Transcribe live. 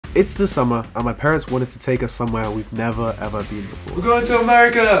It's the summer and my parents wanted to take us somewhere we've never ever been before. We're going to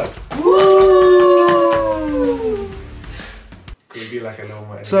America! Woo! Could be like a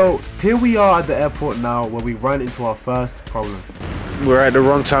normal. So here we are at the airport now where we run into our first problem. We're at the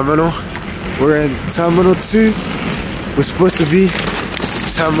wrong terminal. We're in Terminal 2. We're supposed to be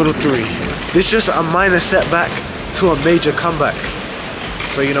Terminal 3. This is just a minor setback to a major comeback.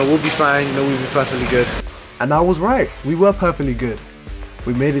 So you know, we'll be fine, you know, we'll be perfectly good. And I was right, we were perfectly good.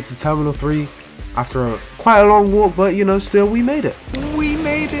 We made it to Terminal 3 after quite a long walk, but you know, still we made it. We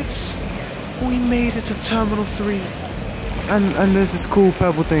made it. We made it to Terminal 3. And there's this cool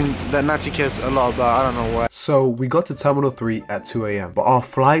purple thing that Natty cares a lot about, I don't know why. So we got to Terminal 3 at 2 AM, but our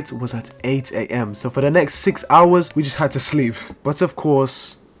flight was at 8 AM. So for the next 6 hours, we just had to sleep. But of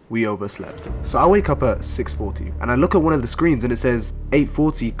course, we overslept. So I wake up at 6:40 and I look at one of the screens and it says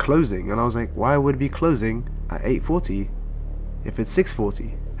 8:40 closing. And I was like, why would it be closing at 8:40 if it's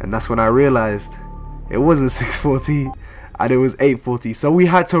 6:40? And that's when I realized it wasn't 6:40 and it was 8:40. So we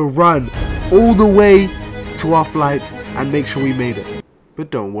had to run all the way to our flight and make sure we made it. But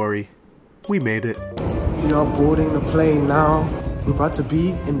don't worry, we made it. We are boarding the plane now. We're about to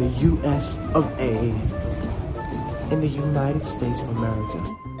be in the US of A. In the United States of America.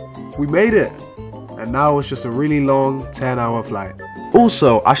 We made it! And now it's just a really long 10-hour flight.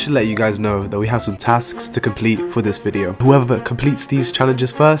 Also, I should let you guys know that we have some tasks to complete for this video. Whoever completes these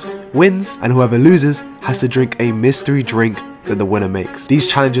challenges first wins, and whoever loses has to drink a mystery drink that the winner makes. These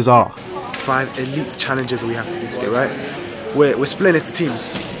challenges are 5 elite challenges we have to do today, right? We're splitting into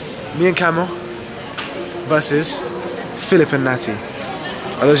teams. Me and Camel versus Philip and Natty.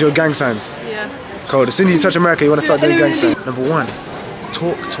 Are those your gang signs? Yeah. Cool. As soon as you touch America, you want to start doing gang signs. Number 1,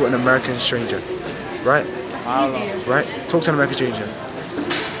 talk to an American stranger. Right? Right? Talk to an American stranger.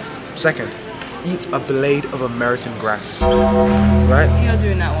 2nd, eat a blade of American grass. Right? You're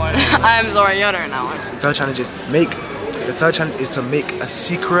doing that one. I'm sorry, you're doing that one. The third challenge is to make a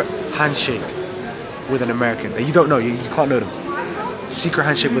secret handshake with an American that you don't know, you can't know them. Secret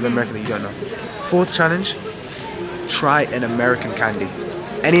handshake with an American that you don't know. 4th challenge, try an American candy.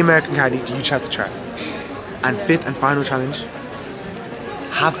 Any American candy you just have to try. And 5th and final challenge,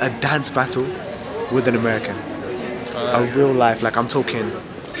 have a dance battle with an American. A real life, like I'm talking,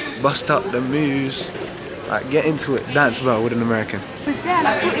 bust up the moves, like get into it, dance battle with an American. It was there and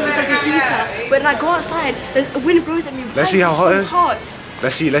I thought it was like a heater, but then I go outside and the wind blows at me. Let's see how hot it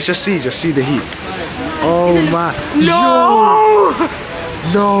is. Let's just see the heat. Oh my, no!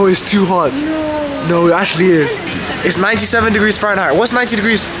 No, it's too hot. No, it actually is. It's 97 degrees Fahrenheit. What's 90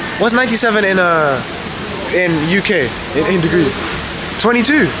 degrees? What's 97 in UK in degrees?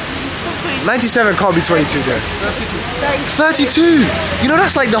 22. 97 can't be 22 then. 32. You know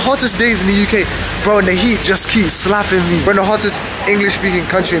that's like the hottest days in the UK, bro. And the heat just keeps slapping me. We're in the hottest English-speaking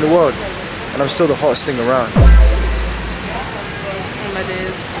country in the world, and I'm still the hottest thing around.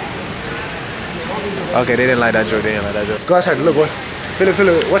 Okay, they didn't like that joke. Go outside. Look, boy.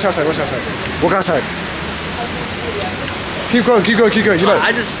 Philip, watch outside. Walk outside. Keep going.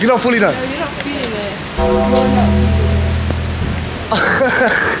 You're not fully done. No, you're not feeling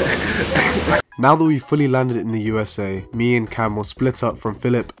it. Now that we fully landed in the USA, me and Cam will split up from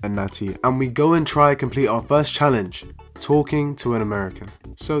Philip and Natty, and we go and try complete our first challenge, talking to an American.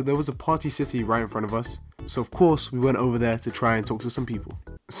 So there was a party city right in front of us, so of course we went over there to try and talk to some people.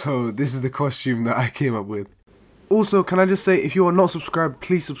 So this is the costume that I came up with. Also, can I just say, if you are not subscribed,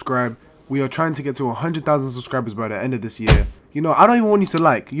 please subscribe. We are trying to get to 100,000 subscribers by the end of this year. You know, I don't even want you to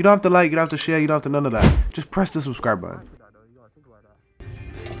like. You don't have to like, you don't have to share, you don't have to none of that. Just press the subscribe button.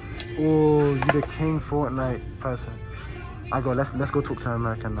 Oh, you're the king Fortnite person. Let's go talk to an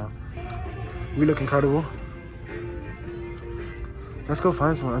American now. We look incredible. Let's go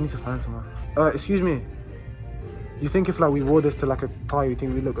find someone. I need to find someone. Excuse me. You think if like we wore this to like a party, you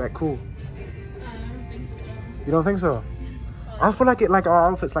think we look like cool? I don't think so. You don't think so? I feel like our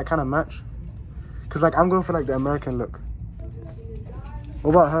outfits like kind of match. Cause like I'm going for like the American look.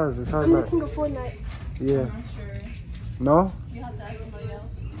 What about hers? Is hers like? I'm looking at Fortnite. Yeah. I'm not sure. No? You have to ask somebody else.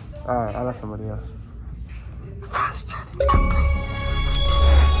 Alright, I'll ask somebody else. First challenge complete.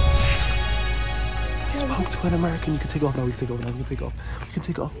 Spoke to an American. You can take it off now. You can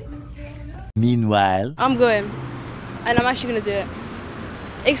take it off. Meanwhile, I'm going. And I'm actually gonna do it.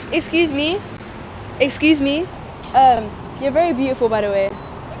 Excuse me. You're very beautiful, by the way.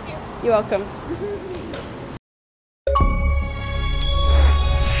 Thank you. You're welcome.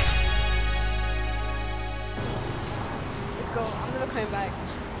 Let's go. I'm never coming back.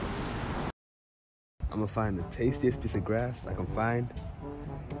 I'm gonna find the tastiest piece of grass I can find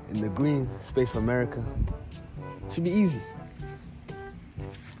in the green space of America. Should be easy.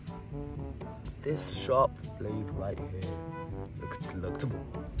 This shop laid right here looks delectable.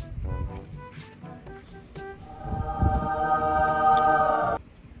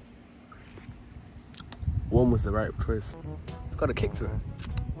 One was the right choice. It's got a kick to it.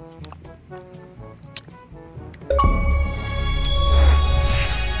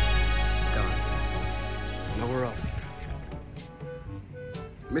 Now we're off.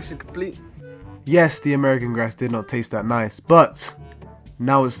 Mission complete. Yes, the American grass did not taste that nice, but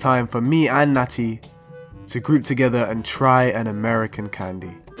now it's time for me and Natty to group together and try an American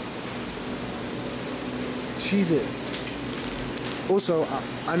candy. Cheez-Its. Also,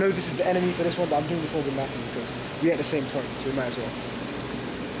 I know this is the enemy for this one, but I'm doing this one with Natty because we're at the same point, so we might as well.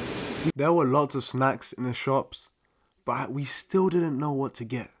 There were lots of snacks in the shops, but we still didn't know what to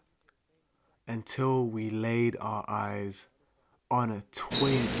get until we laid our eyes on a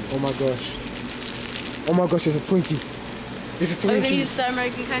Twinkie. Oh my gosh. Oh my gosh, it's a Twinkie. It's a Twinkie. Are you gonna use the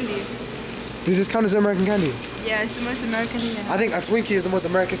American candy? Does this count as American candy? Yeah, it's the most American thing. I think a Twinkie is the most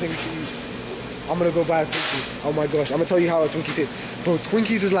American thing to eat. I'm gonna go buy a Twinkie. Oh my gosh, I'm gonna tell you how a Twinkie tastes. Bro,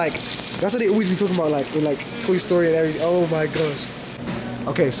 Twinkies is like, that's what they always be talking about, like in like Toy Story and everything. Oh my gosh.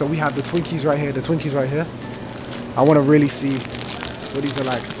 Okay, so we have the Twinkies right here, the Twinkies right here. I wanna really see what these are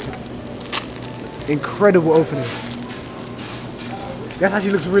like. Incredible opening. That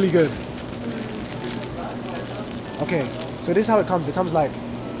actually looks really good. Okay, so this is how it comes. It comes like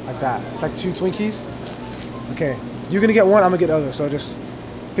that. It's like 2 Twinkies. Okay, you're gonna get one, I'm gonna get the other. So just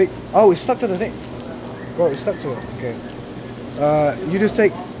pick. Oh, it's stuck to the thing. Bro, it's stuck to it. Okay. You just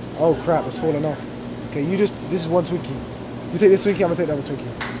take. Oh crap, it's falling off. Okay, you just. This is one Twinkie. You take this Twinkie, I'm gonna take the other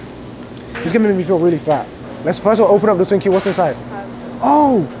Twinkie. It's gonna make me feel really fat. Let's first of all open up the Twinkie. What's inside?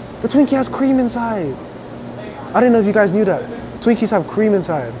 Oh, the Twinkie has cream inside. I didn't know if you guys knew that. Twinkies have cream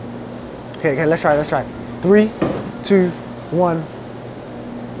inside. Okay, let's try. 3, 2, 1.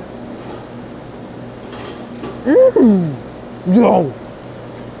 Yo.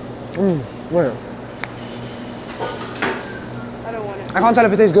 Wait. I don't want it. I can't tell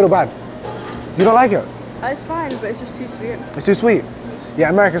if it tastes good or bad. You don't like it? It's fine, but it's just too sweet. It's too sweet. Yeah,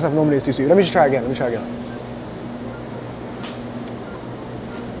 American stuff normally is too sweet. Let me just try again.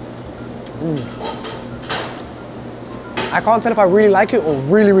 I can't tell if I really like it or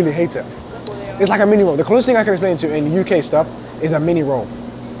really, really hate it. It's like a mini roll. The closest thing I can explain to in UK stuff is a mini roll.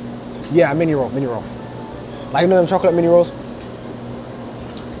 Yeah, a mini roll. Like, you know them chocolate mini rolls?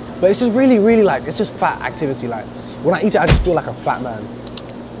 But it's just really, really like, it's just fat activity. Like, when I eat it, I just feel like a fat man.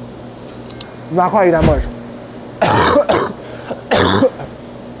 No, I can't eat that much.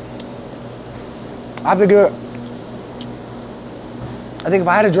 I have to give it, I think if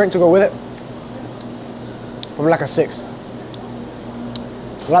I had a drink to go with it, probably like a 6. I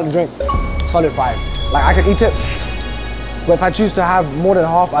like the drink, solid 5. Like, I can eat it, but if I choose to have more than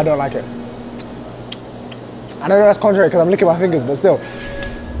half, I don't like it. I know that's contrary because I'm licking my fingers, but still.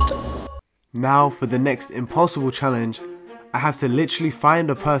 Now for the next impossible challenge, I have to literally find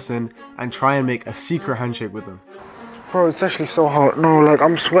a person and try and make a secret handshake with them. Bro, it's actually so hot. No, like,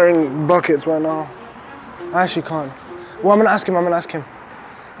 I'm sweating buckets right now. I actually can't. Well, I'm gonna ask him.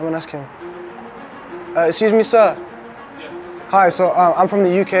 Excuse me, sir. Yeah. Hi, so I'm from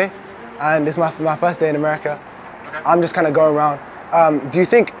the UK, and this is my first day in America. Okay. I'm just kind of going around. Do you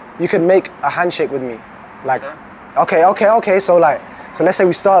think you could make a handshake with me? Like, okay. So let's say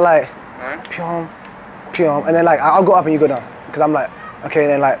we start like, pyom, pyom, and then like I'll go up and you go down, because I'm like, okay,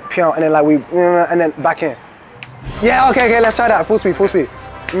 and then like pyom, and then like we, and then back in. Yeah, okay, let's try that. Full speed.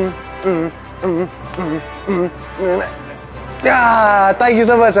 Yeah, thank you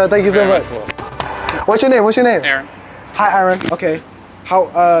so much. Cool. What's your name? Aaron. Hi, Aaron. Okay. How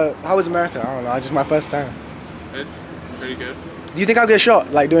was America? I don't know. Just my first time. It's pretty good. Do you think I'll get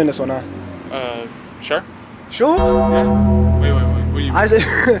shot like doing this or not? Sure. Sure? Yeah. Wait. What do you mean? I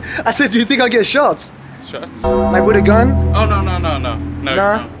said, do you think I'll get shot? Shots? Like with a gun? Oh, no. Nah?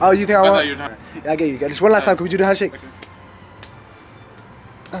 No. Oh, you think I thought want? you were talking. Yeah, I get you. Just one last time. Could we do the handshake? Okay.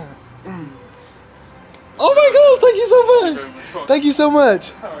 Oh my gosh! Thank you so much. Thank you so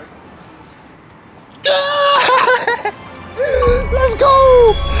much. Alright. Let's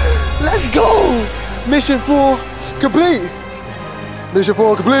go! Mission 4 complete. Mission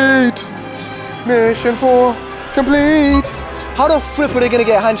 4 complete. How the flip are they gonna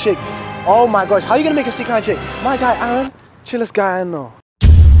get a handshake? Oh my gosh! How are you gonna make a secret handshake? My guy Aaron, chillest guy I know.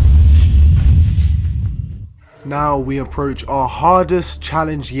 Now we approach our hardest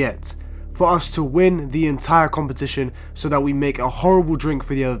challenge yet. For us to win the entire competition so that we make a horrible drink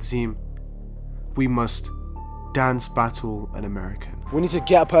for the other team, we must dance battle an American. We need to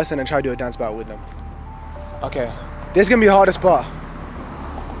get a person and try to do a dance battle with them. Okay, this is gonna be the hardest part.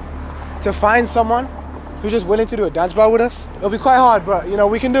 to find someone who's just willing to do a dance battle with us. It'll be quite hard, but you know,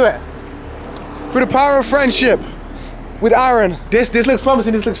 we can do it. For the power of friendship with Aaron. This looks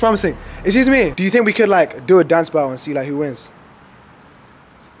promising, this looks promising. Excuse me, do you think we could like do a dance battle and see like who wins?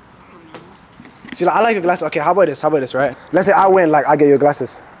 See, like, I like your glasses. Okay, how about this, right? Let's say I win, like I get your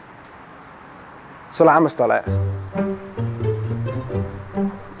glasses. So like, I'm gonna start like.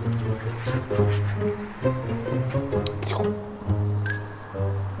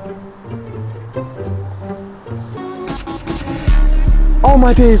 Oh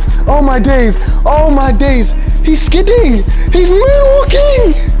my days, oh my days, oh my days. He's skidding, he's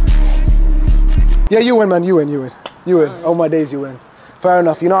moonwalking. Yeah, you win, man, you win. Oh my days, you win. Fair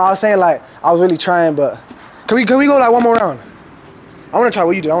enough. You know, I was saying like, I was really trying, but can we go like one more round? I wanna try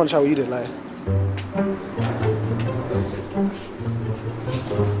what you did, like.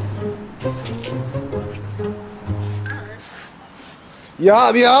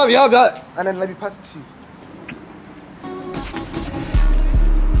 Yup. And then let me pass it to you.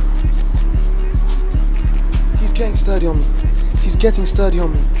 He's getting sturdy on me. He's getting sturdy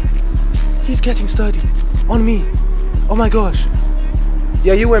on me. He's getting sturdy on me. Oh my gosh.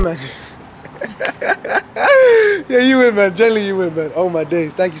 Yeah, you win, man. Yeah, you win, man. Generally, you win, man. Oh my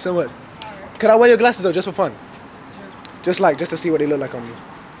days. Thank you so much. Can I wear your glasses though, just for fun? Just to see what they look like on me.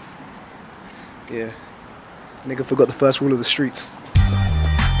 Yeah. Nigga forgot the first rule of the streets.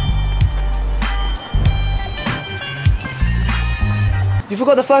 You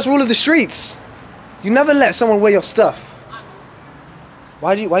forgot the first rule of the streets. You never let someone wear your stuff.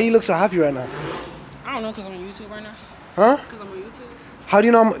 Why you look so happy right now? I don't know, because I'm on YouTube right now. Huh? Because I'm on YouTube. How do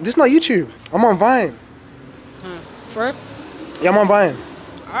you know this is not YouTube? I'm on Vine. For it? Yeah, I'm on Vine.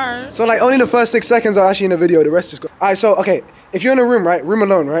 Alright. So like only the first 6 seconds are actually in the video, the rest just go. Alright, so okay, if you're in a room, right? Room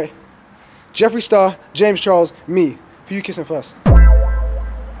alone, right? Jeffree Star, James Charles, me. Who you kissing first? No.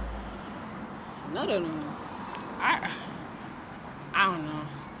 I don't know.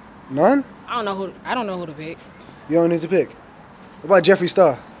 None? I don't know who to pick. You don't need to pick. What about Jeffree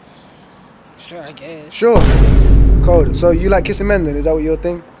Star? Sure, I guess. Sure. Cold. So you like kissing men then? Is that what your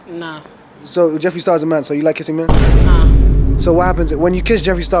thing? Nah. So Jeffree Star's a man, so you like kissing men? Nah. So what happens when you kiss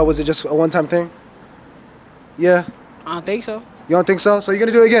Jeffree Star? Was it just a one-time thing? Yeah? I don't think so. You don't think so? So you're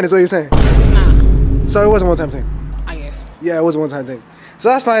gonna do it again, is what you're saying? Nah. So it was a one-time thing? I guess. Yeah, it was a one-time thing. So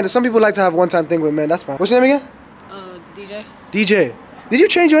that's fine. Some people like to have one-time thing with men, that's fine. What's your name again? DJ. DJ. Did you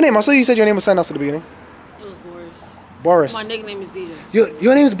change your name? I saw you said your name was signed out at the beginning. It was Boris. Boris. My nickname is DJ.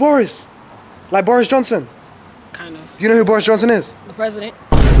 Your name is Boris? Like Boris Johnson? Kind of. Do you know who Boris Johnson is? The president.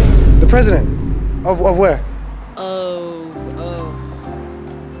 The president? Of where?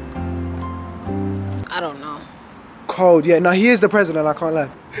 I don't know. Cold, yeah. No, he is the president, I can't lie.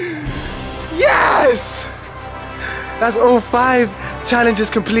 Yes! That's all 5 challenges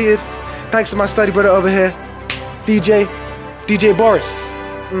completed. Thanks to my study brother over here, DJ Boris.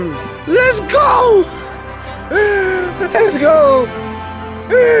 Let's go! Let's go!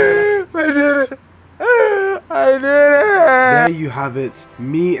 I did it! I did it! There you have it.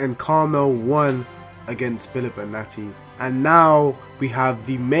 Me and Carmel won against Philip and Natty. And now we have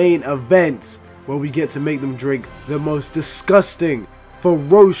the main event where we get to make them drink the most disgusting,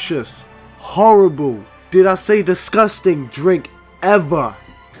 ferocious, horrible, did I say disgusting drink ever.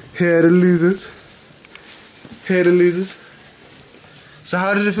 Here are the losers. Here are the losers. So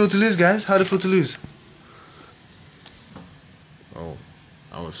how did it feel to lose, guys? How did it feel to lose? Oh,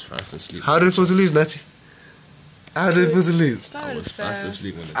 I was fast asleep. How did it feel to lose, Natty? How did it feel to lose? I was fast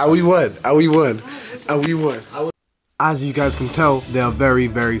asleep when And we won. And we won. And we won. As you guys can tell, they are very,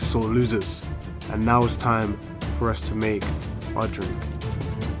 very sore losers. And now it's time for us to make our drink.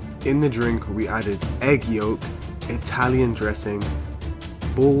 In the drink, we added egg yolk, Italian dressing,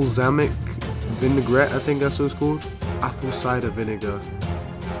 balsamic vinaigrette, I think that's what it's called, apple cider vinegar,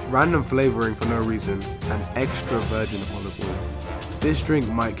 random flavoring for no reason, and extra virgin olive oil. This drink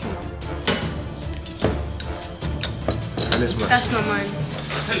might kill. And this much. That's not mine.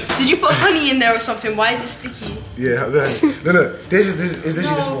 Did you put honey in there or something? Why is it sticky? Yeah, no. This is literally the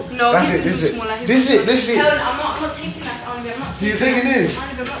small. No, That's this it. is small. This is it. Literally. Helen, I'm not taking that. Elnaby, I'm not taking You're taking this.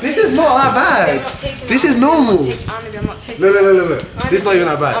 Elnaby, I'm not This taking is not that I'm not bad. taking This that. is normal. Elnaby, I'm not taking No. that. This is not even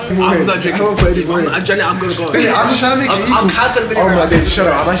that bad. I'm not drinking. I won't put any more in. I'm gonna go. I'm just trying to make it equal. I'm counting the Oh my days, shut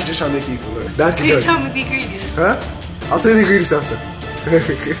up. I'm actually just trying to make it equal. Look. That's Can you good. tell me the ingredients? Huh? I'll tell you the ingredients after.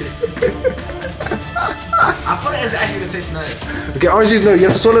 I thought it was actually gonna taste nice. Okay, orange juice, no. You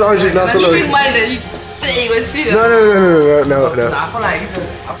have to swallow the orange juice now. You Swallow drink it. mine then. You say you went to No. I feel like he's a...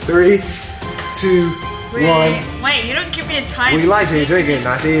 3, 2, 1. Wait, you don't give me a time. We like to drinking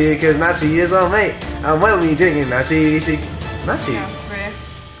Natty, cause Natty is our mate. And when we drinking Natty, she... Natty. Yeah,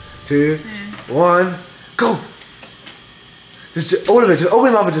 3, 2, 1, go. Just all of it. Just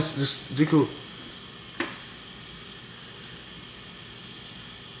open your mouth and just do cool.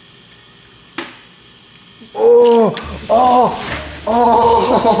 Oh, oh,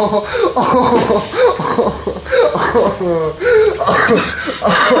 oh, oh.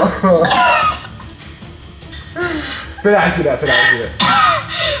 But I see that.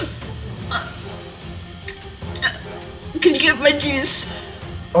 Can you get my juice?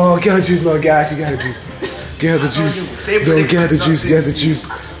 Oh, get her juice. No, get her juice. Get her the juice. No, get her the juice. Get her the juice.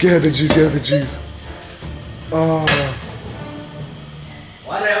 Get her the juice. Get her the juice. Oh.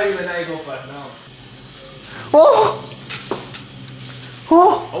 Why the hell you let that go first now? Oh.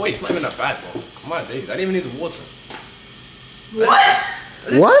 Oh. Oh wait, it's not even that bad, bro. Come on, days. I didn't even need the water. What?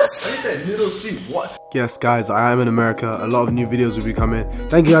 What? I said noodle soup. What? Yes, guys, I am in America. A lot of new videos will be coming.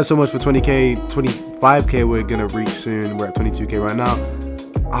 Thank you guys so much for 20k, 25k we're gonna reach soon. We're at 22k right now.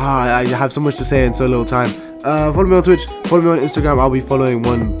 I have so much to say in so little time. Follow me on Twitch, follow me on Instagram. I'll be following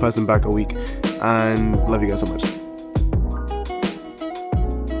one person back a week. And love you guys so much.